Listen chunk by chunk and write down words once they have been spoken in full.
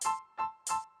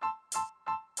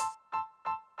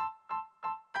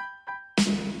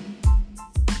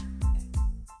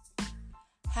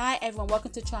Hi everyone,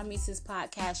 welcome to Charmice's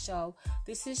podcast show.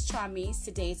 This is Charmise.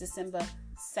 Today is December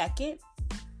 2nd,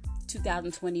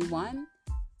 2021,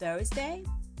 Thursday.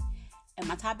 And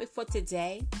my topic for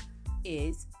today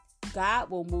is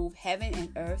God will move heaven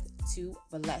and earth to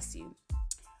bless you.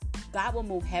 God will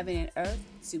move heaven and earth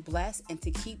to bless and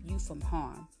to keep you from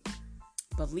harm.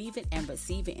 Believe it and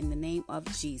receive it in the name of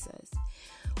Jesus.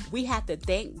 We have to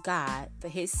thank God for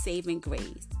his saving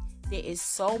grace. There is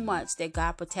so much that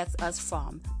God protects us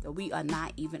from that we are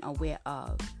not even aware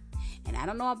of. And I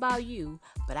don't know about you,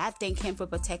 but I thank him for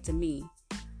protecting me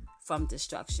from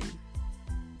destruction.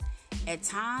 At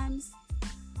times,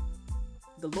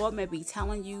 the Lord may be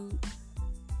telling you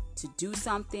to do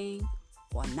something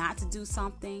or not to do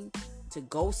something, to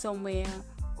go somewhere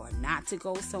or not to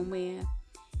go somewhere.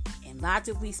 And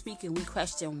logically speaking, we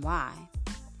question why.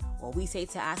 Or we say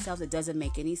to ourselves, it doesn't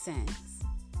make any sense.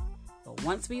 But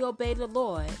once we obey the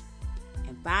Lord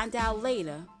and find out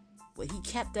later what he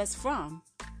kept us from,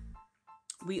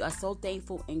 we are so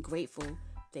thankful and grateful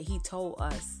that he told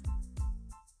us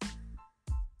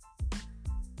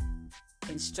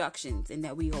instructions and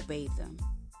that we obeyed them.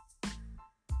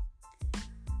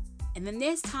 And then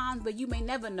there's times where you may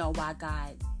never know why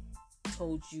God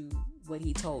told you what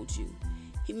he told you.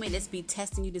 He may just be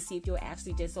testing you to see if you'll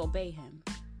actually disobey him.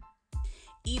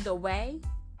 Either way,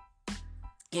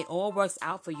 it all works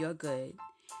out for your good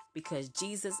because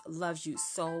Jesus loves you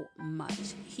so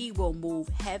much. He will move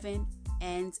heaven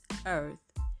and earth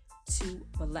to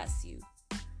bless you.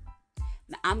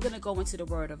 Now, I'm going to go into the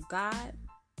Word of God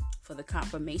for the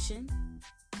confirmation.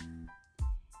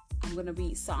 I'm going to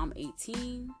read Psalm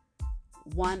 18,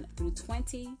 1 through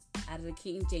 20 out of the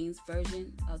King James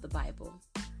Version of the Bible.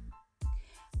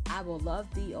 I will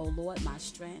love thee, O Lord, my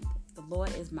strength. The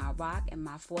Lord is my rock and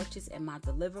my fortress and my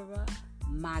deliverer,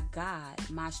 my God,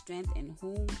 my strength in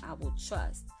whom I will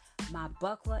trust, my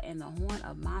buckler and the horn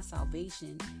of my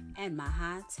salvation and my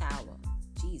high tower.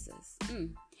 Jesus.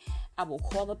 I will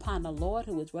call upon the Lord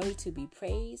who is worthy to be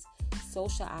praised. So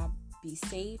shall I be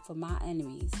saved from my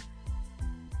enemies.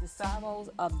 The sorrows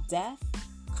of death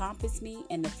compassed me,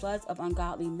 and the floods of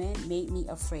ungodly men made me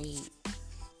afraid.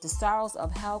 The sorrows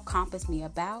of hell compassed me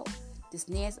about. The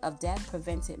snares of death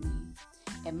prevented me.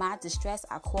 In my distress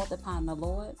I called upon the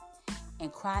Lord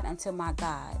and cried unto my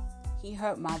God. He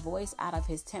heard my voice out of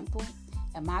his temple,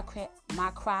 and my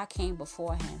cry came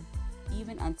before him,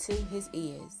 even unto his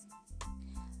ears.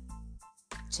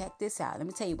 Check this out. Let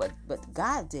me tell you what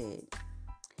God did.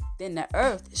 Then the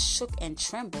earth shook and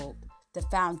trembled. The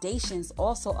foundations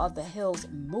also of the hills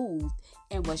moved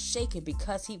and were shaken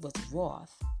because he was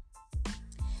wroth.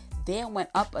 There went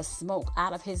up a smoke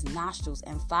out of his nostrils,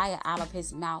 and fire out of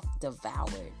his mouth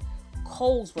devoured.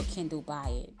 Coals were kindled by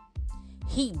it.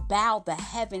 He bowed the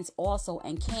heavens also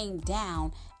and came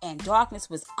down, and darkness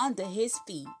was under his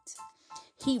feet.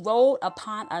 He rode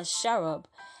upon a cherub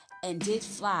and did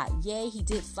fly. Yea, he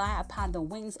did fly upon the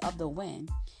wings of the wind.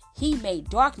 He made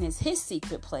darkness his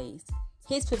secret place.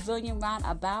 His pavilion round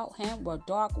about him were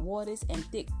dark waters and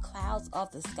thick clouds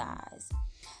of the skies.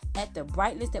 At the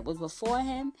brightness that was before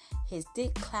him, his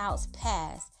thick clouds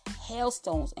passed,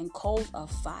 hailstones and coals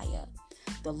of fire.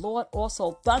 The Lord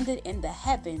also thundered in the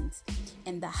heavens,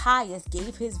 and the highest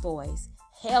gave his voice,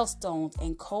 hailstones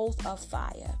and coals of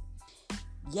fire.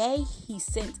 Yea, he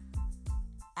sent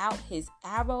out his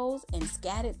arrows and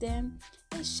scattered them,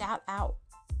 and shot out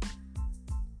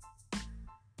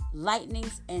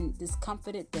lightnings and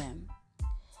discomfited them.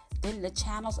 Then the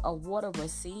channels of water were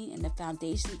seen, and the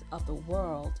foundations of the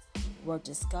world were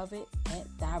discovered at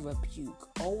thy rebuke.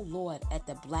 O Lord, at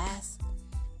the blast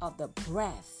of the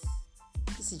breath,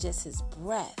 this is just his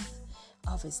breath,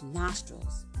 of his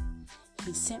nostrils.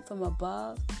 He sent from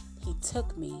above, he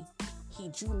took me, he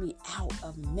drew me out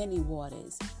of many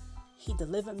waters. He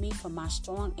delivered me from my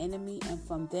strong enemy and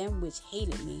from them which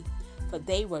hated me, for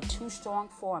they were too strong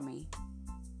for me.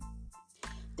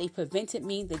 They prevented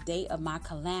me the day of my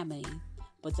calamity,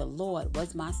 but the Lord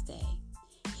was my stay.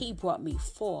 He brought me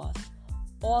forth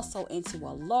also into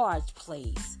a large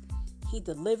place. He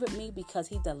delivered me because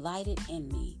he delighted in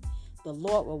me. The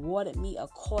Lord rewarded me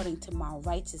according to my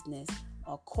righteousness,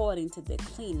 according to the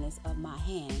cleanness of my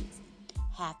hands,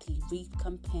 hath he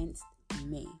recompensed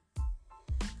me.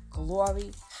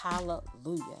 Glory,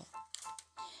 hallelujah.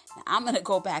 Now I'm going to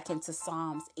go back into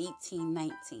Psalms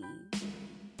 18:19.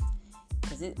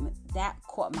 Because that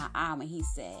caught my eye when he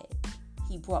said,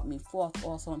 he brought me forth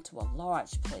also into a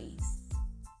large place.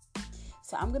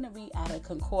 So I'm going to read out of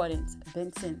Concordance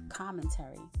Benson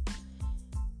commentary.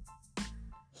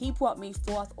 He brought me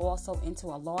forth also into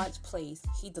a large place.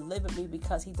 He delivered me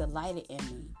because he delighted in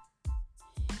me.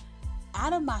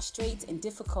 out of my straits and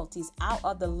difficulties, out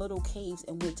of the little caves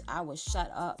in which I was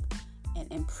shut up and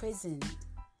imprisoned,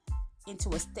 into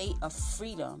a state of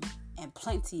freedom and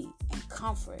plenty and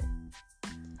comfort.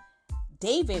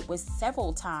 David was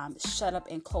several times shut up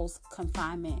in close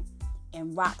confinement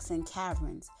in rocks and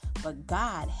caverns, but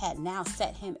God had now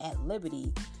set him at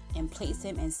liberty and placed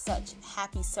him in such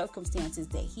happy circumstances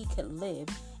that he could live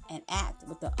and act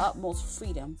with the utmost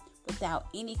freedom without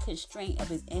any constraint of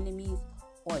his enemies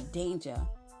or danger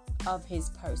of his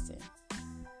person.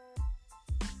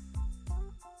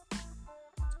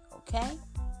 Okay?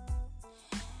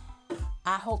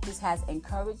 I hope this has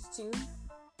encouraged you.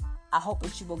 I hope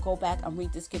that you will go back and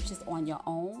read the scriptures on your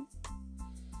own.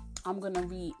 I'm going to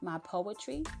read my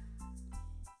poetry.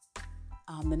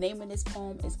 The name of this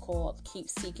poem is called Keep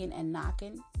Seeking and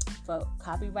Knocking. For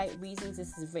copyright reasons,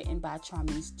 this is written by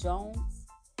Charmise Jones.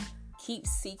 Keep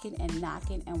seeking and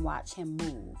knocking and watch him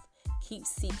move. Keep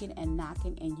seeking and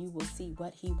knocking and you will see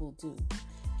what he will do.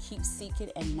 Keep seeking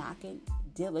and knocking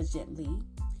diligently.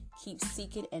 Keep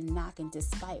seeking and knocking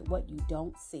despite what you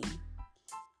don't see.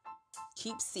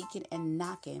 Keep seeking and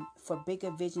knocking for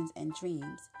bigger visions and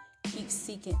dreams. Keep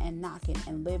seeking and knocking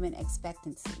and live in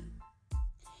expectancy.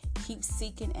 Keep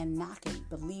seeking and knocking,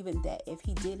 believing that if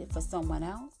he did it for someone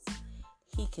else,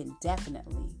 he can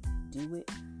definitely do it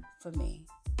for me.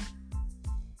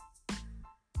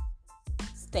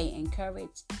 Stay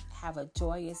encouraged. Have a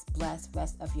joyous, blessed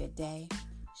rest of your day.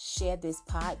 Share this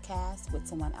podcast with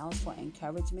someone else for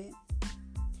encouragement.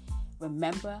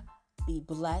 Remember, be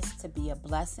blessed to be a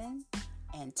blessing,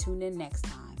 and tune in next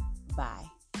time. Bye.